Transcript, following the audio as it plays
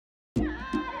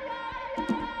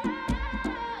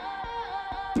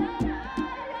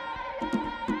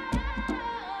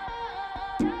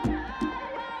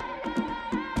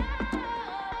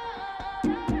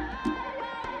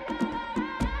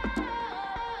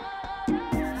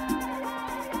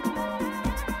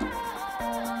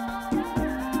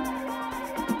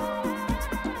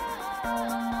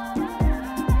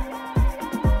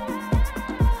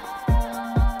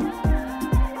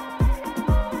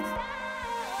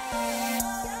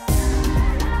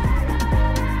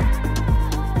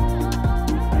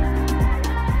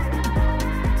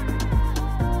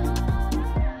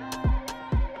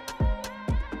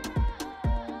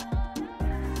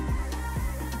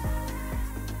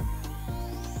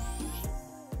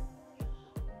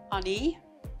Ani,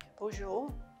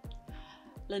 bonjour,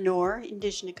 Lenore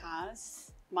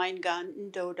Indigenous, Mein Gun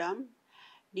Indodam,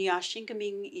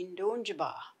 Niashinkaming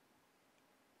Indonjaba.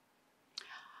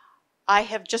 I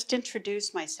have just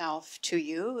introduced myself to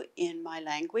you in my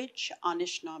language,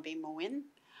 Anishinaabe-Moin.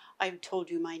 I've told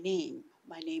you my name.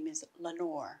 My name is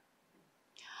Lenore.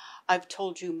 I've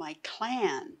told you my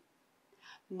clan.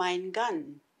 Mein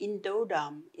Gun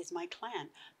Indodam is my clan.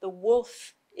 The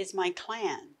wolf is my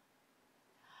clan.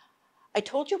 I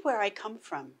told you where I come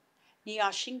from,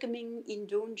 Niashinkaming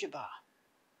Indonjaba.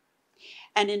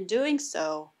 And in doing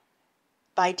so,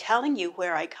 by telling you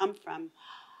where I come from,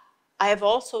 I have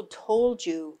also told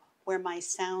you where my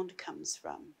sound comes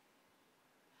from.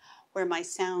 Where my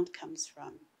sound comes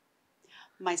from.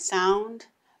 My sound,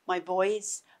 my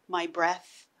voice, my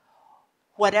breath,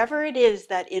 whatever it is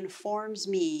that informs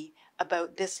me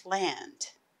about this land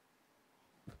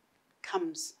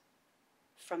comes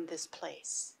from this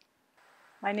place.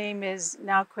 My name is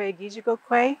Naukwe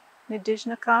Gijigokwe,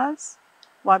 Nidijnakas,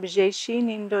 Wabajeshi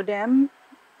Nindodem,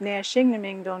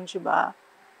 Neashingneming Donjuba.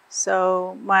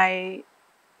 So my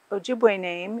Ojibwe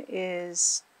name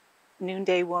is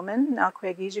Noonday Woman,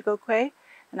 Naukwe Gijigokwe,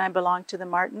 and I belong to the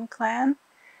Martin clan,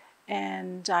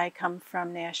 and I come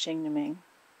from Neashingneming.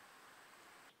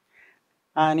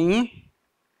 Ani,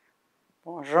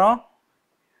 bonjour,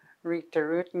 Rita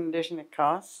Root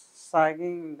Indigenous,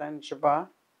 Saugeen Ojibway,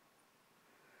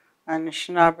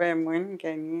 Anishinaabe-Moin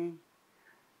Genyi,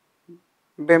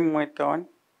 Bimwiton,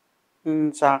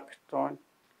 Nzakton,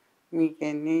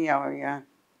 Migeni Yaoyan,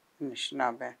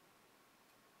 Anishinaabe.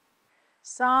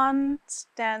 San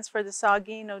stands for the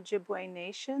Saugeen Ojibway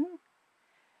Nation,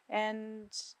 and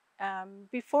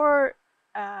before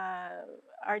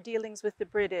our dealings with the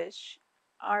British,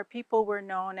 our people were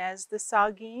known as the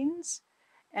Saugeens,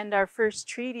 and our first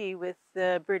treaty with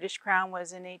the British Crown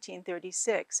was in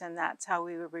 1836, and that's how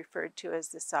we were referred to as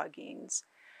the Saugeens.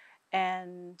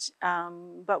 And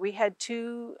but we had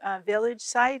two village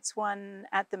sites, one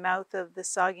at the mouth of the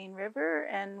Saugeen River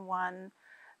and one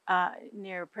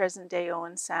near present-day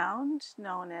Owen Sound,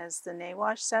 known as the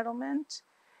Nawash Settlement.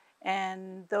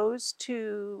 And those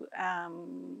two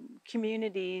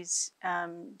communities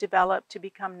developed to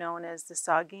become known as the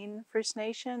Saugeen First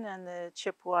Nation and the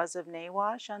Chippewas of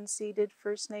Nawash Unceded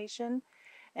First Nation.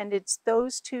 And it's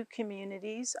those two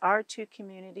communities, our two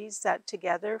communities, that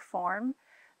together form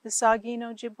the Saugeen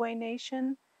Ojibway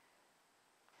Nation.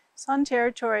 San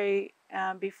territory,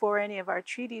 before any of our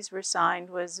treaties were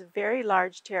signed, was a very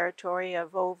large territory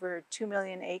of over 2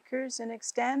 million acres in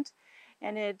extent.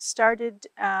 And it started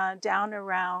down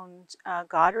around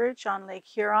Goderich on Lake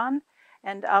Huron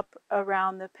and up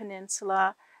around the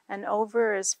peninsula and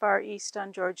over as far east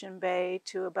on Georgian Bay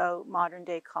to about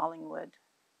modern-day Collingwood.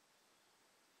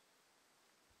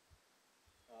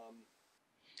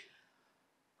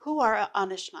 Who are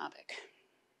Anishinaabe?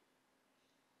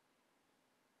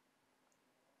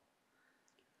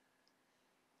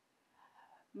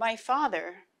 My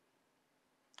father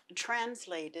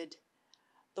translated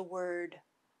the word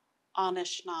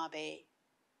Anishinaabe,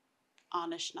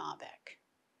 Anishinaabeg.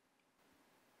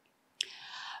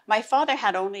 My father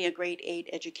had only a grade 8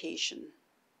 education,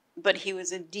 but he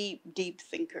was a deep, deep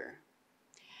thinker.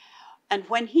 And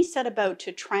when he set about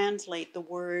to translate the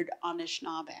word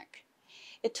Anishinaabe,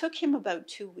 it took him about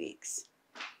 2 weeks.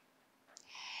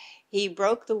 He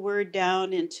broke the word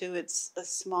down into its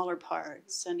smaller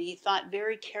parts, and he thought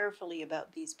very carefully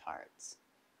about these parts.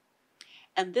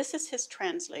 And this is his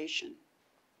translation: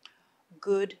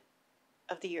 good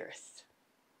of the earth.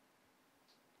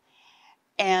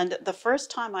 And the first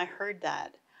time I heard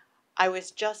that, I was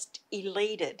just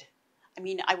elated. I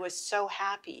mean, I was so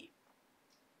happy.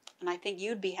 And I think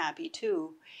you'd be happy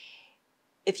too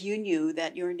if you knew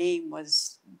that your name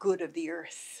was good of the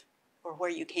earth, or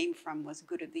where you came from was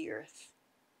good of the earth.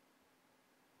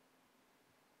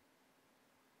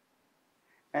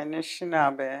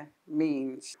 Anishinaabe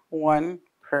means one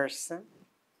person.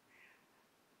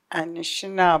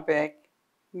 Anishinaabe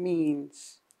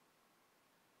means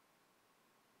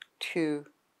two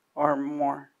or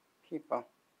more people.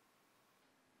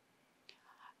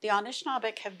 The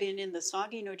Anishinaabe have been in the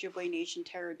Saugeen Ojibway Nation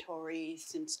territory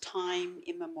since time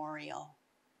immemorial.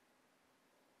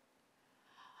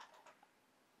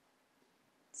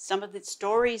 Some of the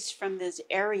stories from this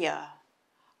area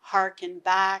harken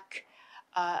back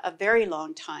a very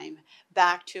long time,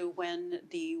 back to when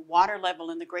the water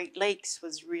level in the Great Lakes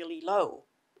was really low.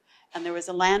 And there was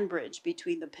a land bridge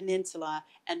between the peninsula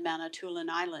and Manitoulin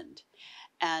Island,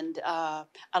 and a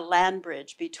land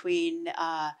bridge between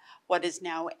what is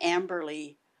now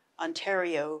Amberley,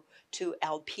 Ontario, to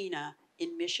Alpena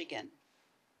in Michigan.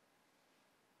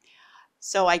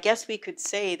 So I guess we could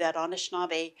say that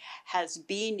Anishinaabe has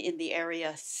been in the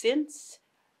area since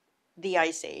the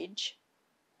Ice Age.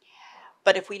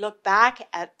 But if we look back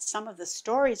at some of the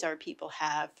stories our people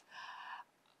have,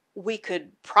 we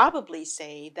could probably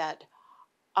say that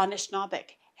Anishinaabe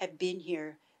have been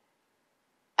here,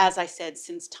 as I said,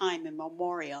 since time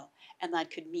immemorial, and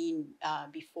that could mean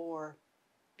before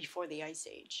the Ice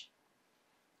Age.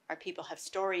 Our people have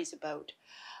stories about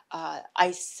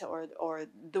ice or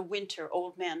the winter,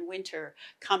 old man winter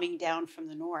coming down from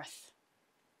the north.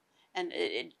 And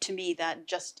to me, that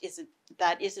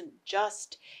isn't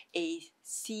just a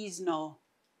seasonal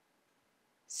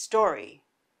story,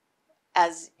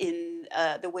 as in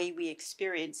the way we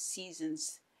experience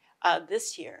seasons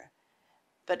this year.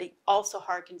 But it also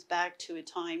harkens back to a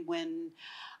time when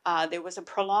there was a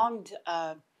prolonged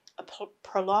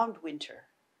winter.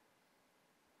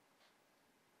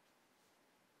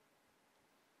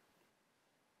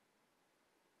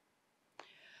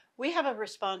 We have a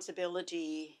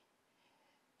responsibility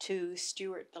to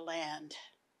steward the land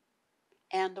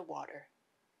and the water.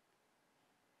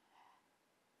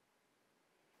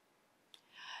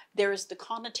 There is the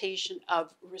connotation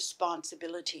of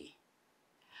responsibility.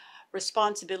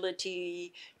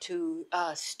 Responsibility to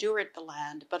steward the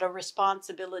land, but a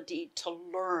responsibility to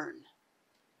learn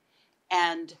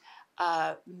and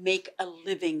make a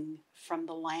living from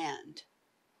the land.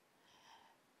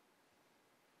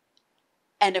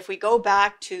 And if we go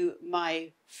back to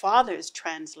my father's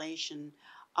translation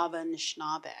of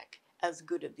Anishinaabe as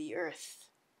good of the earth,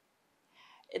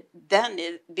 then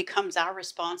it becomes our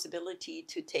responsibility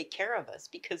to take care of us,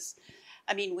 because,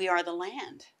 I mean, we are the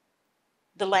land.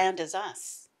 The land is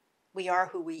us. We are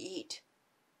who we eat,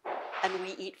 and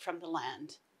we eat from the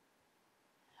land.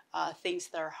 Things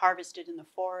that are harvested in the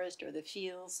forest or the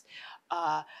fields,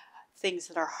 things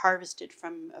that are harvested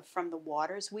from the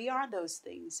waters, we are those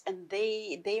things, and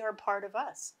they are part of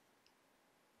us.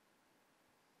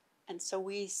 And so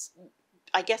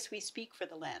I guess we speak for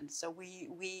the land. So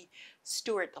we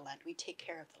steward the land. We take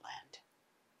care of the land.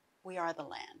 We are the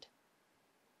land.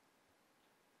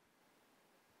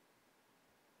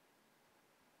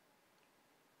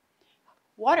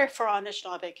 Water for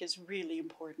Anishinaabe is really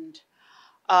important.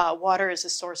 Water is a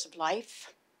source of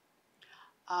life.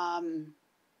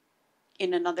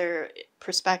 In another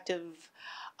perspective,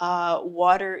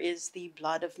 water is the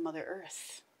blood of Mother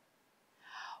Earth.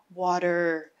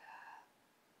 Water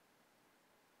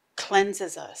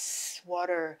cleanses us.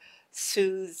 Water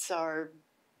soothes our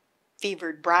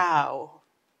fevered brow.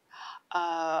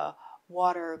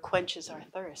 Water quenches our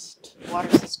thirst. Water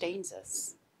sustains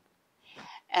us.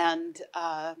 And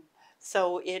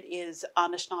so it is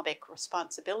Anishinaabe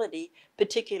responsibility,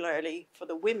 particularly for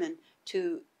the women,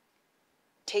 to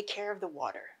take care of the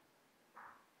water,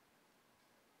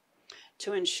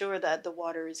 to ensure that the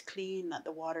water is clean, that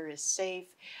the water is safe,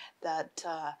 that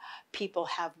people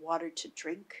have water to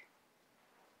drink.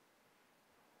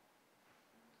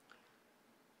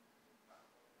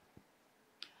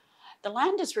 The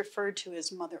land is referred to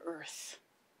as Mother Earth.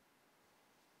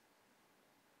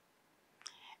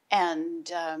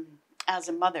 And as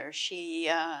a mother, she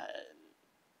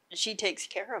takes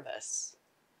care of us.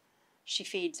 She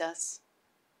feeds us.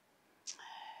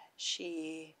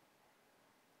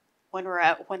 When we're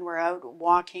out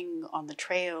walking on the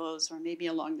trails or maybe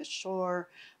along the shore,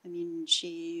 I mean,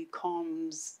 she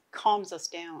calms us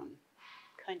down,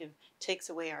 kind of takes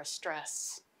away our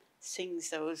stress, sings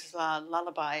those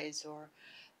lullabies or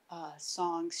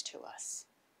songs to us.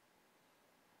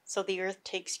 So the earth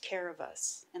takes care of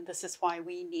us, and this is why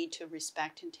we need to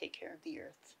respect and take care of the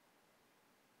earth.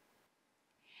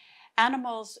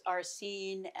 Animals are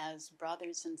seen as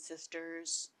brothers and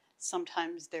sisters.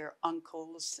 Sometimes they're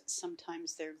uncles,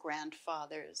 sometimes they're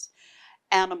grandfathers.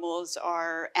 Animals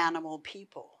are animal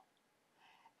people.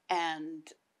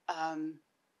 And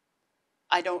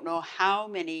I don't know how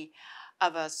many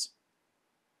of us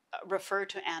refer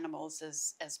to animals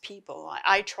as people.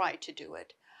 I try to do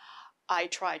it. I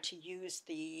try to use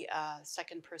the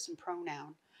second person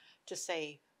pronoun to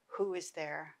say who is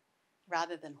there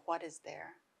rather than what is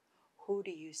there. Who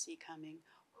do you see coming?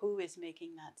 Who is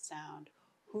making that sound?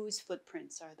 Whose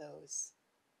footprints are those?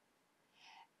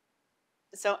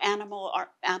 So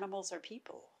animals are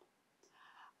people.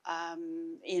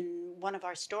 In one of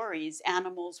our stories,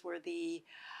 animals were the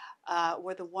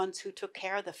ones who took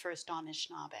care of the first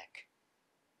Anishinaabe.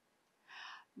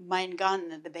 Mein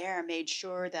Gun, the bear, made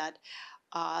sure that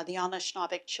the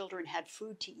Anishinaabe children had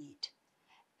food to eat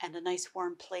and a nice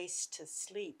warm place to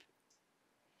sleep.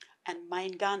 And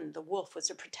Mein Gun, the wolf, was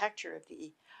a protector of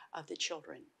the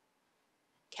children,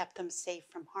 kept them safe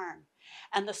from harm.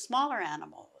 And the smaller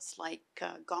animals, like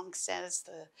Gong says,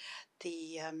 the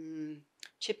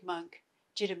chipmunk,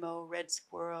 Jidimo, red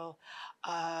squirrel,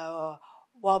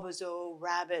 wabazo,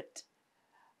 rabbit,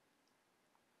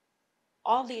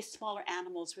 all these smaller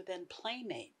animals were then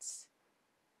playmates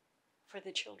for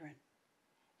the children.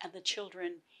 And the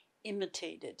children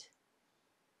imitated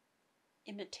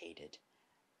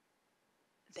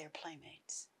their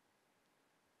playmates.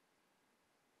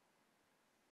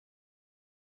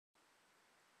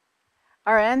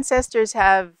 Our ancestors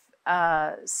have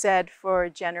said for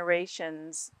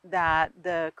generations that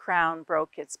the Crown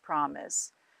broke its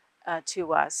promise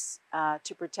to us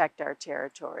to protect our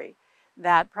territory.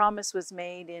 That promise was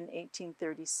made in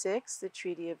 1836, the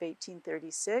Treaty of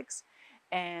 1836,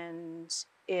 and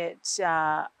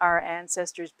our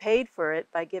ancestors paid for it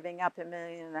by giving up 1.5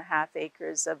 million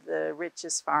acres of the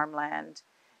richest farmland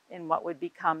in what would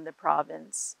become the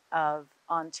province of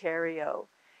Ontario.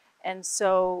 And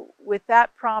so with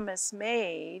that promise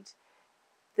made,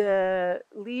 the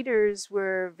leaders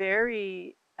were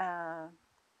very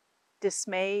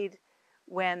dismayed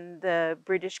when the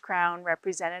British Crown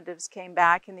representatives came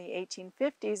back in the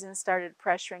 1850s and started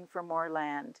pressuring for more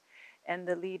land. And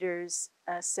the leaders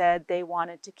said they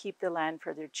wanted to keep the land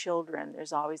for their children.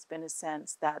 There's always been a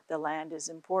sense that the land is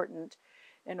important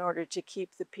in order to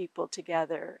keep the people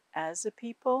together as a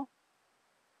people.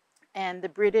 And the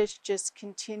British just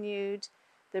continued,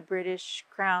 the British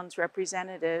Crown's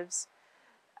representatives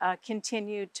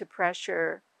continued to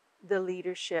pressure the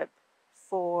leadership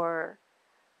for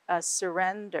a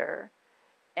surrender.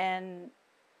 And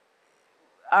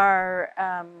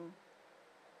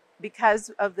because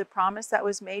of the promise that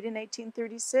was made in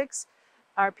 1836,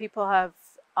 our people have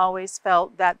always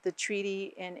felt that the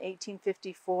treaty in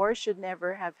 1854 should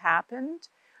never have happened.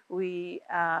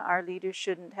 Our leaders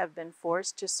shouldn't have been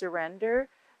forced to surrender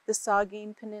the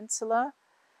Saugeen Peninsula.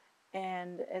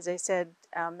 And as I said,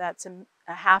 that's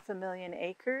 500,000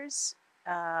 acres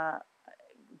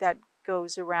that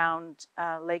goes around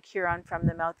Lake Huron from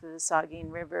the mouth of the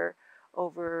Saugeen River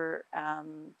over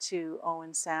to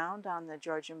Owen Sound on the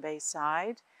Georgian Bay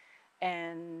side.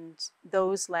 And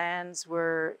those lands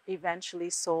were eventually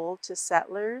sold to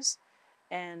settlers,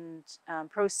 and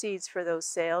proceeds for those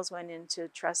sales went into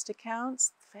trust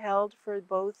accounts held for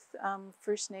both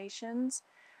First Nations.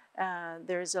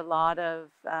 There's a lot of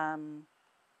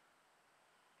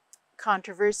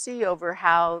controversy over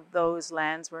how those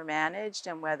lands were managed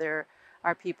and whether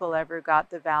our people ever got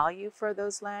the value for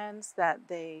those lands that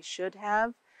they should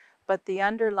have. But the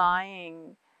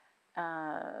underlying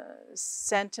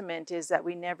sentiment is that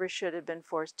we never should have been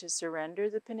forced to surrender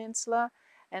the peninsula.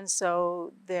 And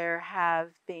so there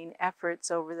have been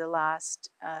efforts over the last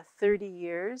 30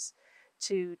 years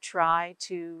to try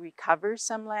to recover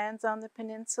some lands on the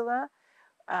peninsula.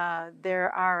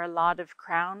 There are a lot of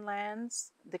Crown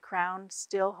lands. The Crown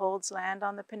still holds land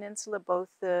on the peninsula, both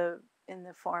in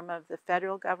the form of the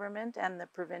federal government and the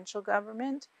provincial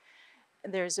government.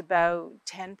 There's about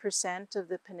 10% of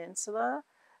the peninsula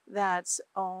that's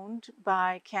owned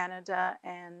by Canada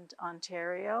and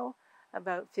Ontario,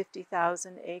 about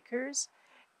 50,000 acres.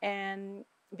 And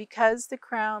because the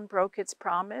Crown broke its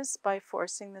promise by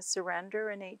forcing the surrender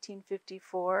in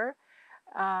 1854,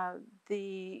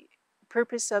 the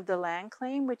purpose of the land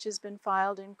claim, which has been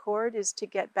filed in court, is to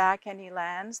get back any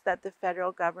lands that the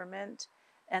federal government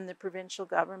and the provincial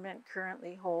government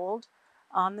currently hold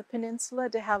on the peninsula,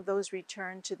 to have those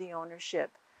returned to the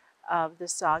ownership of the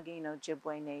Saugeen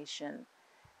Ojibway Nation.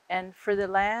 And for the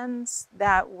lands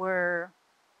that were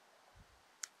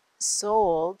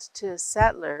sold to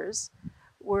settlers,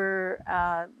 Saugeen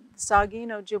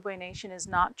Ojibway Nation is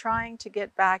not trying to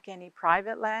get back any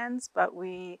private lands, but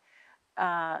we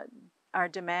are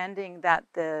demanding that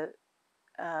the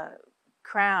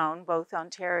Crown, both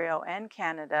Ontario and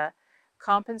Canada,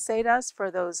 compensate us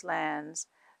for those lands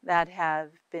that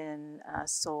have been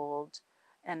sold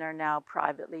and are now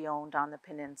privately owned on the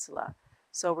peninsula.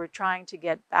 So we're trying to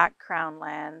get back Crown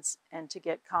lands and to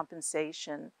get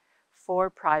compensation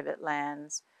for private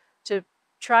lands to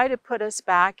try to put us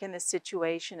back in the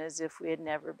situation as if we had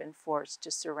never been forced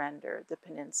to surrender the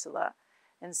peninsula.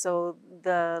 And so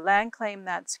the land claim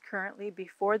that's currently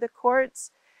before the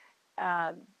courts,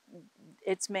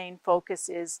 its main focus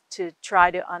is to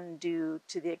try to undo,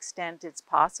 to the extent it's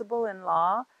possible in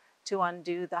law, to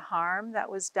undo the harm that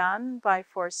was done by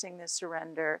forcing the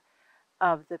surrender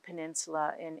of the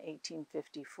peninsula in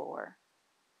 1854.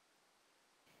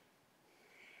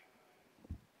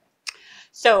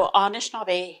 So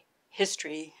Anishinaabe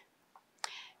history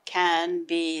can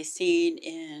be seen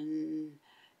in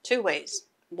two ways.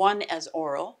 One as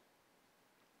oral,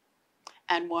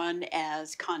 and one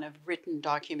as kind of written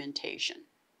documentation.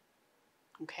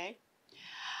 Okay?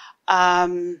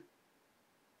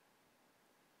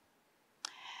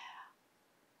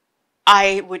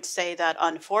 I would say that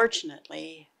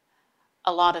unfortunately,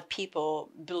 a lot of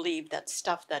people believe that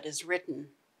stuff that is written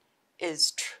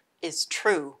is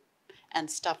true,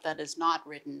 and stuff that is not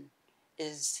written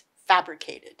is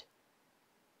fabricated.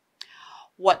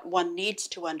 What one needs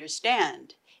to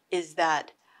understand is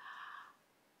that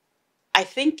I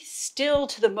think still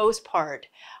to the most part,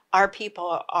 our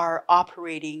people are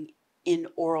operating in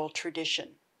oral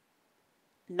tradition,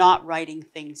 not writing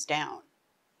things down.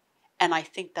 And I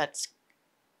think that's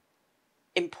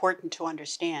important to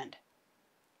understand.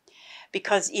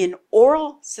 Because in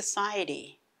oral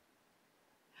society,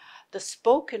 the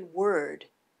spoken word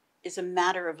is a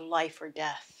matter of life or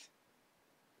death.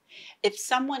 If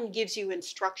someone gives you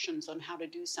instructions on how to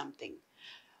do something,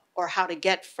 or how to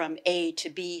get from A to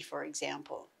B, for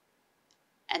example,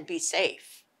 and be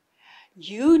safe,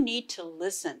 you need to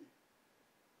listen.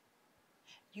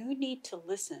 You need to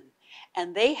listen.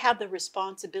 And they have the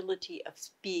responsibility of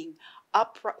being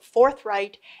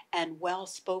forthright and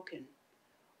well-spoken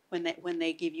when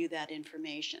they give you that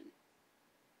information.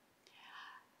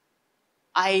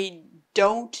 I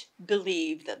don't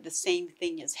believe that the same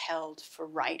thing is held for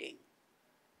writing.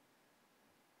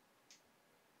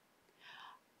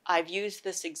 I've used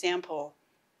this example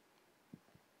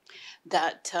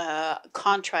that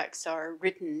contracts are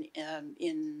written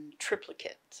in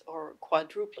triplicate or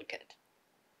quadruplicate,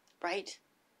 right?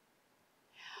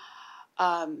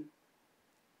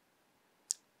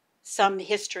 Some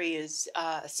history is,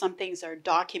 some things are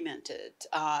documented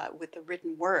with the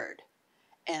written word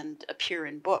and appear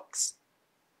in books.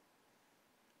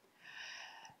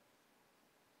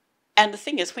 And the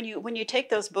thing is, when you take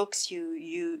those books,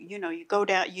 you go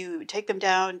down, you take them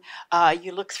down,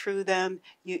 you look through them,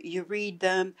 you read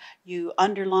them, you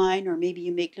underline, or maybe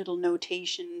you make little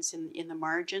notations in the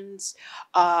margins,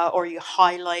 or you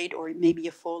highlight, or maybe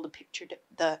you fold the picture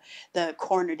the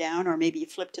corner down, or maybe you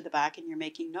flip to the back and you're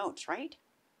making notes, right?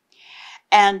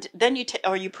 And then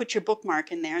you put your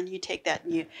bookmark in there, and you take that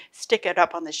and you stick it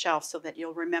up on the shelf so that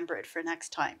you'll remember it for next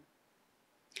time.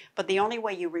 But the only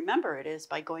way you remember it is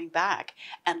by going back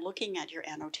and looking at your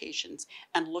annotations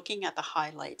and looking at the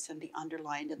highlights and the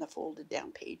underlined and the folded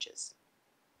down pages.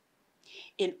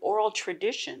 In oral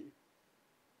tradition,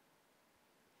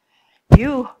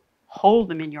 you hold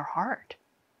them in your heart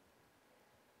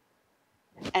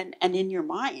and in your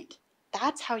mind.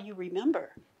 That's how you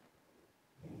remember.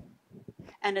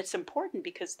 And it's important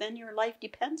because then your life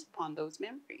depends upon those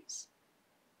memories.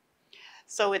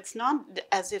 So it's not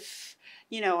as if,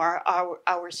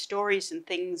 our stories and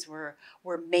things were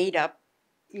made up,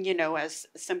 as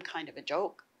some kind of a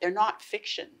joke. They're not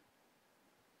fiction.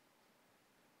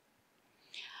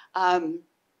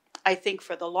 I think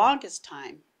for the longest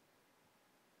time,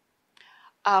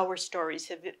 our stories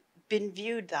have been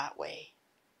viewed that way.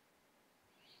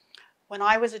 When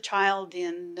I was a child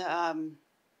in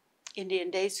Indian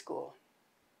day school,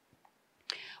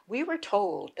 we were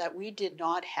told that we did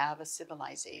not have a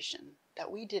civilization,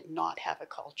 that we did not have a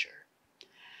culture,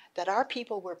 that our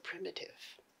people were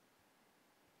primitive,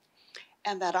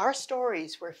 and that our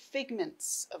stories were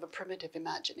figments of a primitive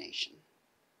imagination.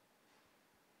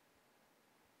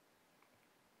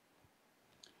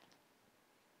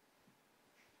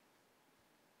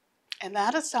 And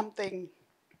that's something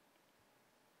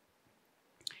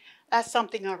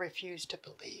I refuse to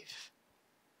believe.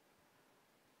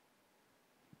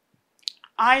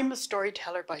 I'm a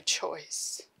storyteller by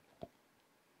choice.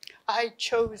 I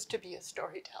chose to be a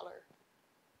storyteller.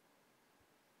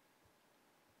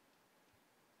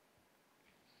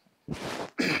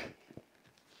 Okay.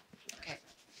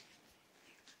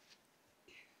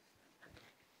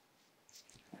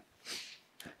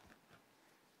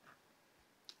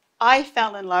 I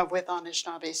fell in love with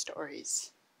Anishinaabe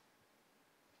stories.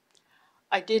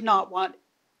 I did not want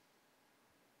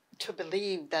to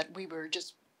believe that we were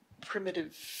just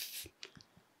primitive,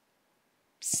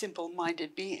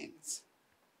 simple-minded beings.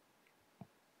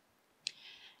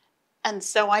 And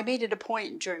so I made it a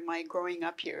point during my growing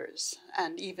up years,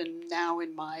 and even now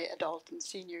in my adult and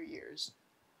senior years,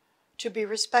 to be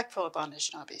respectful of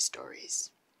Anishinaabe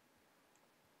stories.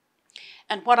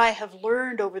 And what I have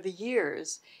learned over the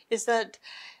years is that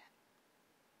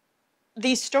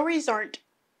these stories aren't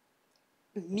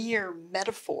mere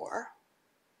metaphor.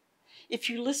 If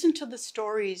you listen to the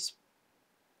stories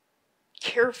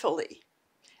carefully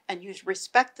and you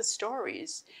respect the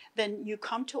stories, then you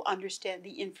come to understand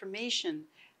the information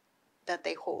that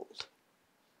they hold.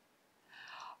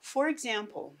 For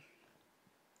example,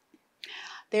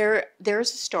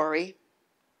 there's a story,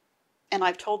 and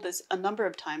I've told this a number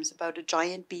of times, about a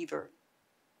giant beaver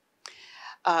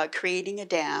creating a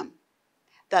dam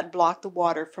that blocked the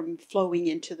water from flowing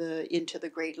into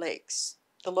the Great Lakes,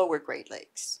 the lower Great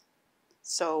Lakes.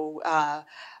 So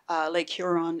Lake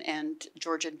Huron and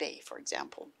Georgian Bay, for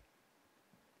example.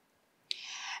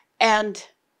 And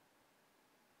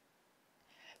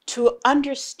to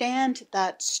understand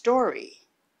that story,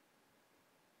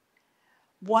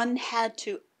 one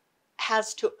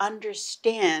has to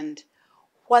understand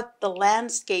what the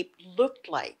landscape looked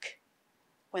like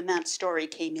when that story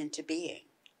came into being.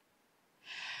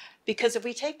 Because if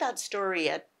we take that story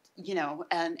and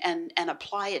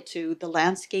apply it to the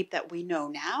landscape that we know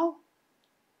now,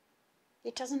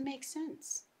 it doesn't make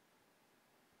sense.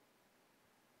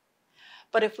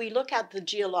 But if we look at the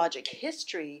geologic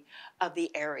history of the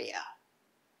area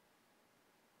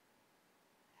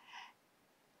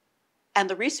and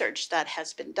the research that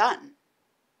has been done,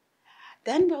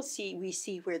 then we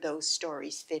see where those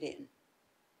stories fit in.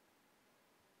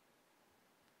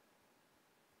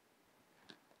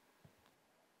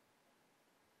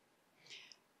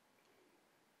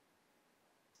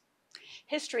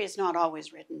 History is not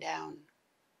always written down.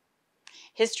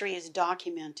 History is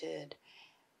documented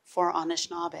for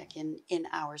Anishinaabeg in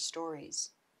our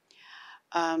stories.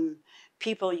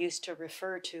 People used to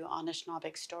refer to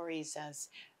Anishinaabeg stories as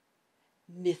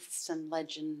myths and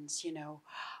legends,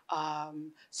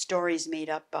 stories made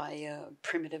up by a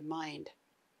primitive mind.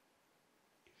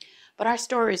 But our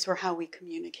stories were how we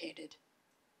communicated,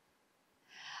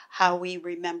 how we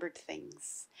remembered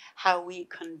things, how we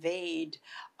conveyed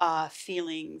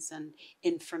feelings and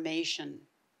information.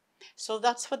 So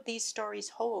that's what these stories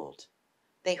hold.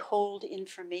 They hold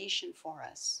information for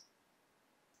us.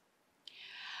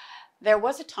 There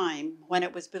was a time when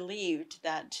it was believed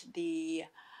that the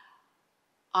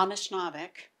Anishinaabe,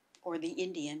 or the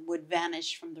Indian, would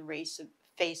vanish from the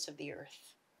face of the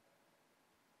earth.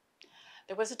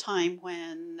 There was a time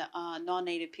when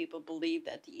non-native people believed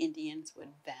that the Indians would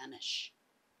vanish.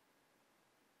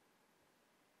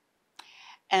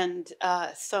 And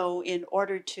so in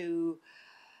order to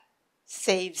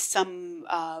save some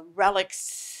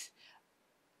relics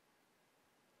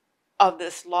of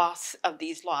these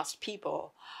lost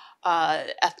people,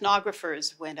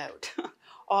 ethnographers went out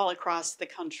all across the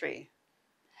country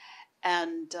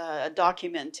and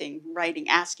documenting, writing,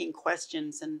 asking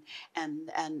questions, and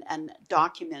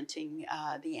documenting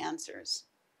the answers.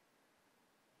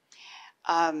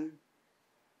 And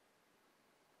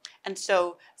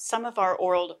so some of our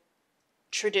oral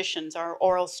traditions, our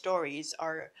oral stories,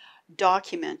 are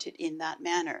documented in that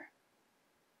manner.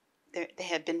 They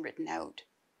have been written out.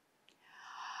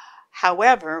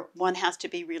 However, one has to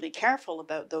be really careful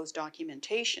about those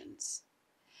documentations,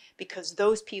 because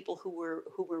those people who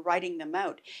were writing them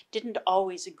out didn't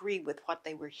always agree with what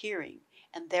they were hearing,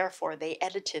 and therefore they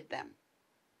edited them.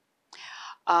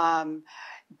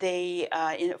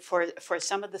 For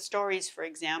some of the stories, for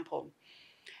example,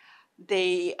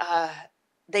 they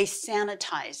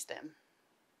sanitized them.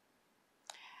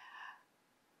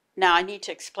 Now I need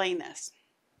to explain this.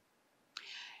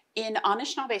 In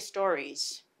Anishinaabe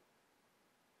stories,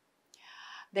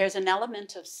 there's an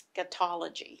element of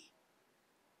scatology.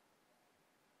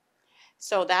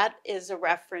 So that is a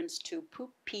reference to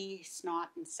poop, pee,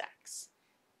 snot, and sex.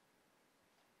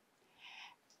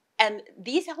 And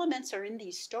these elements are in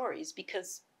these stories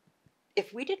because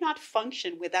if we did not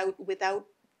function without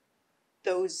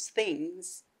those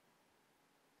things,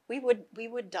 we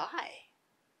would die.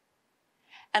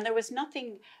 And there was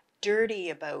nothing dirty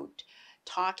about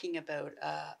talking about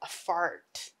a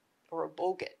fart or a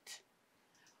bogut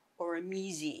or a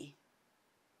measy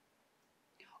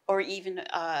or even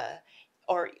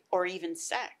or even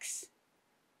sex.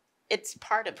 It's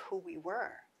part of who we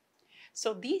were.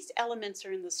 So these elements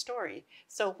are in the story.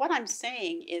 So what I'm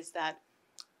saying is that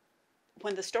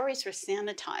when the stories were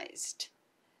sanitized,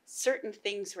 certain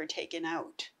things were taken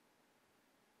out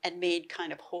and made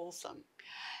kind of wholesome.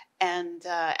 And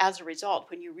as a result,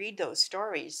 when you read those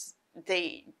stories,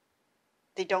 they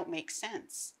don't make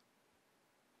sense.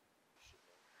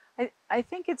 I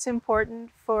think it's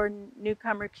important for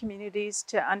newcomer communities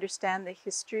to understand the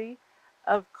history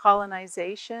of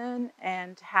colonization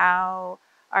and how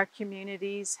our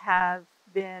communities have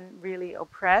been really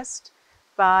oppressed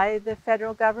by the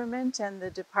federal government and the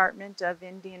Department of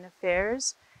Indian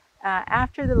Affairs.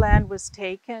 After the land was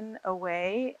taken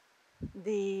away,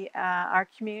 our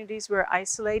communities were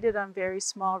isolated on very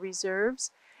small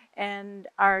reserves, and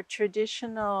our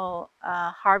traditional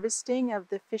harvesting of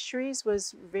the fisheries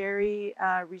was very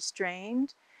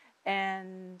restrained,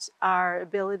 and our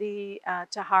ability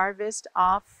to harvest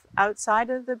outside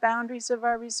of the boundaries of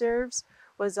our reserves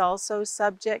was also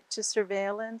subject to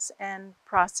surveillance and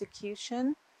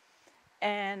prosecution.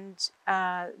 And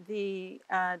the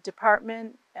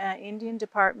Indian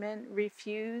department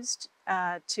refused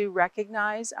to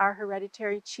recognize our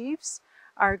hereditary chiefs.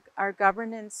 Our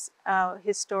governance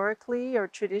historically or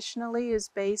traditionally is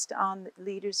based on the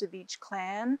leaders of each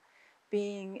clan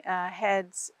being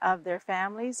heads of their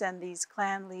families, and these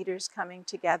clan leaders coming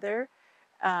together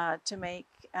to make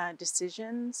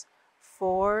decisions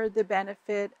for the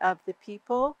benefit of the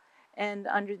people. And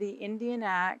under the Indian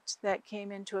Act that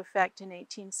came into effect in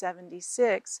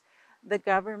 1876, the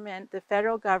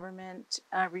federal government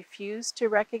refused to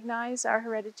recognize our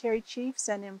hereditary chiefs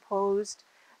and imposed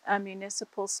a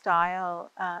municipal style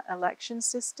election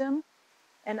system.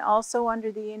 And also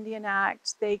under the Indian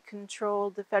Act, the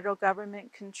federal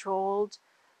government controlled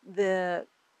the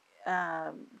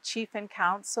chief and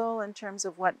council in terms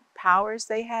of what powers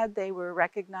they had. They were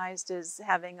recognized as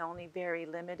having only very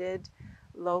limited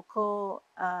local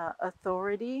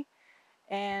authority,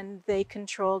 and they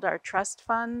controlled our trust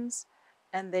funds,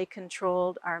 and they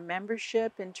controlled our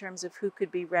membership in terms of who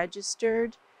could be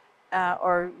registered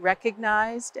or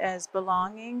recognized as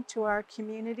belonging to our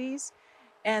communities.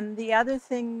 And the other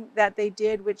thing that they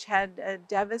did, which had a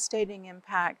devastating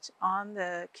impact on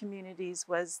the communities,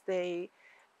 was they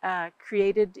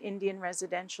created Indian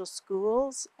residential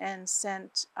schools and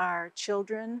sent our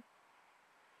children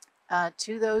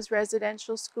to those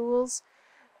residential schools,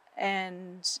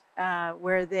 and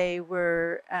where they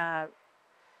were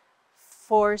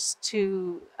forced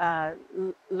to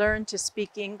learn to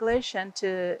speak English and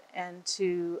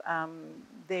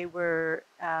they were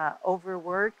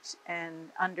overworked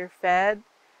and underfed,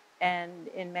 and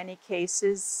in many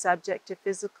cases subject to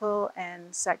physical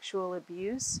and sexual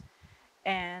abuse.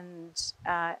 And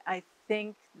I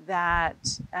think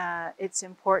that it's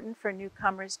important for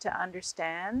newcomers to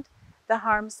understand the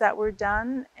harms that were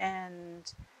done,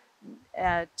 and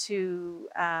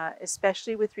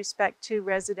especially with respect to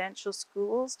residential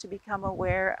schools, to become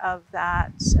aware of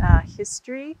that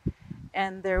history.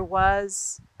 And there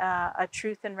was a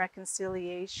Truth and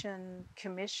Reconciliation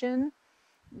Commission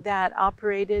that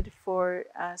operated for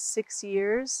 6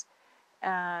 years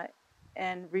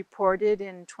and reported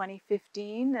in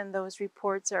 2015, and those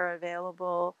reports are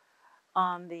available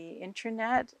on the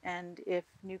internet. And if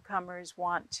newcomers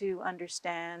want to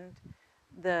understand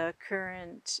the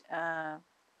current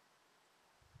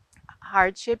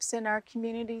hardships in our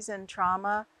communities and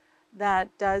trauma that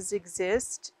does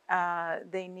exist,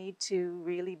 they need to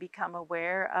really become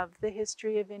aware of the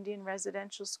history of Indian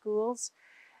residential schools.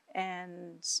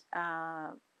 And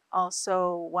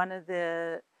also one of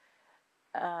the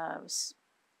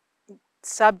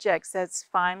subjects that's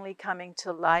finally coming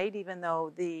to light, even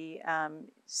though the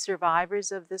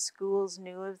survivors of the schools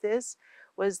knew of this,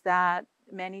 was that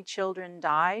many children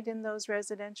died in those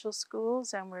residential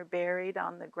schools and were buried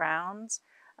on the grounds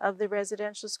of the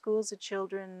residential schools. The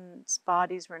children's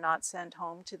bodies were not sent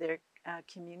home to their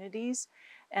communities,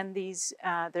 and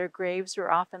their graves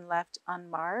were often left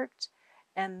unmarked.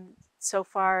 And so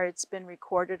far it's been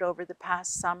recorded over the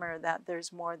past summer that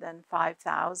there's more than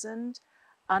 5,000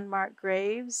 unmarked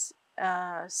graves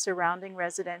surrounding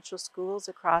residential schools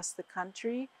across the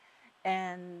country,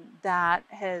 and that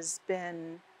has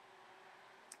been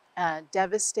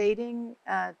devastating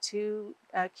to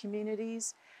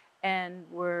communities. And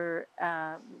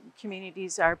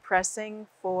communities are pressing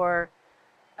for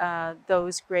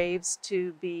those graves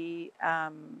to be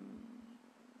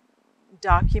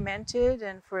documented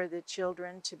and for the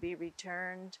children to be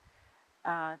returned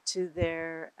to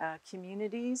their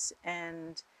communities.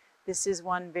 And this is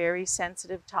one very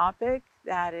sensitive topic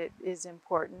that it is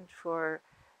important for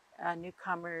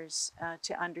newcomers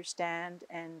to understand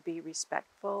and be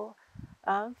respectful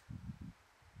of.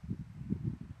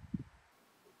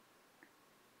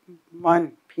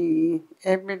 Man P.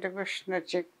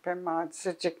 Ebidugushnagic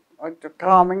Pematsic or the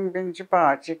calming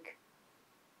Binjabajic.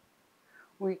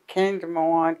 We can't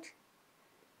want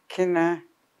Kina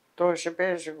Dosha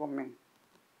Bejagomin.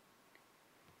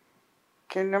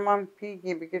 Kinaman P.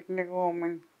 Gibigit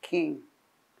Nagoman King.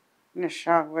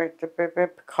 Nishagway the Pepe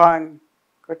Khan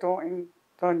Kato in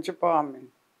Don Jabamin.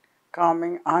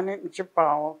 Coming on it in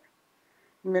Jabal.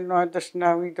 Minodas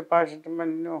na we deposit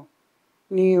man no.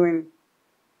 Niwin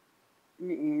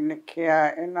ni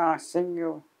nakia and asking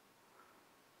you.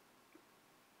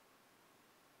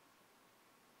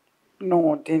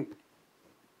 No, din.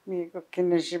 Mi ko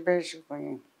kinesibesh ko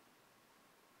yin.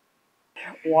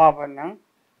 Wabana.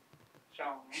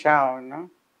 Shauna.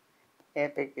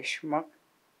 Epikishmak.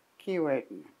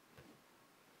 Kiwaitin.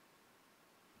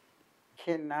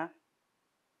 Kina.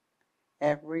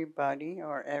 Everybody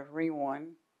or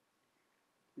everyone.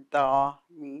 Da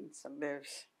means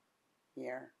lives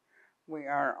here. We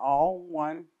are all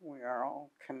one. We are all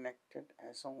connected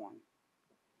as a one.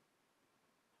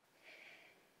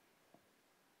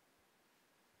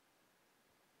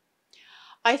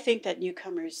 I think that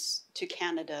newcomers to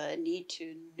Canada need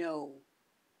to know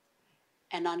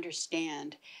and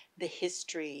understand the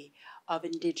history of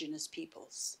Indigenous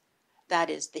peoples.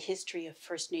 That is, the history of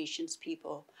First Nations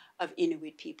people, of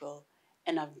Inuit people,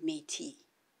 and of Métis.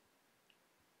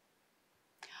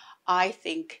 I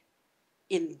think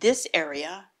in this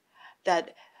area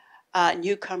that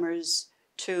newcomers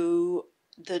to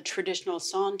the traditional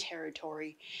San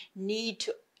territory need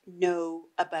to know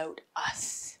about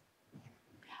us,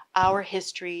 our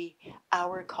history,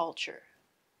 our culture.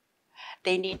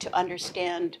 They need to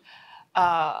understand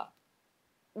uh,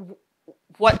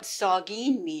 what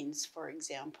Saugeen means, for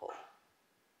example,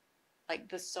 like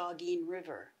the Saugeen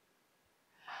River,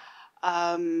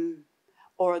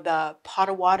 or the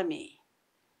Potawatomi.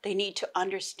 They need to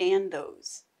understand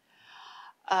those.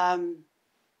 And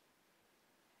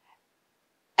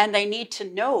they need to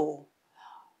know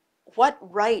what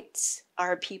rights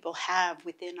our people have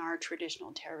within our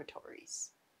traditional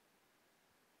territories.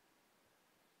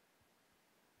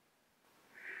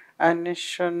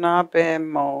 Anishinaabe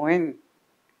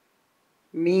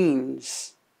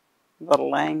means the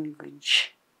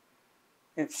language.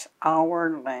 It's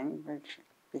our language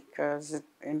because it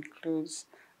includes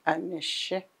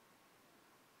Anishinaabe.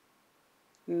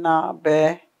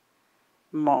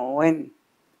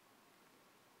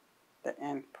 The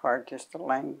end part is the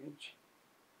language.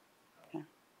 Yeah.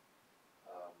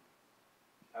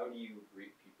 How do you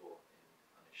greet people in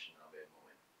Anishinaabe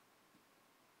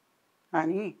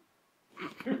Ani.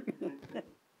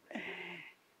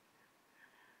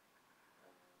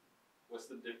 What's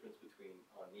the difference between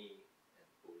Ani and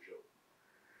Bojo?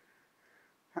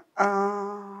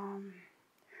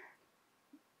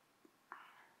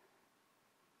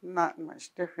 Not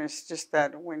much difference, just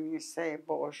that when you say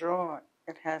bonjour,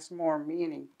 it has more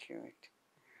meaning to it.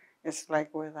 It's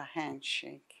like with a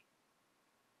handshake.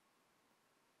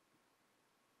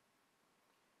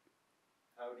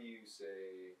 How do you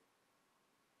say,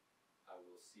 I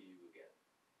will see you again?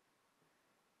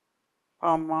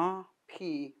 Pama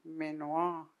pi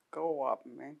menoa go up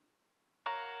man.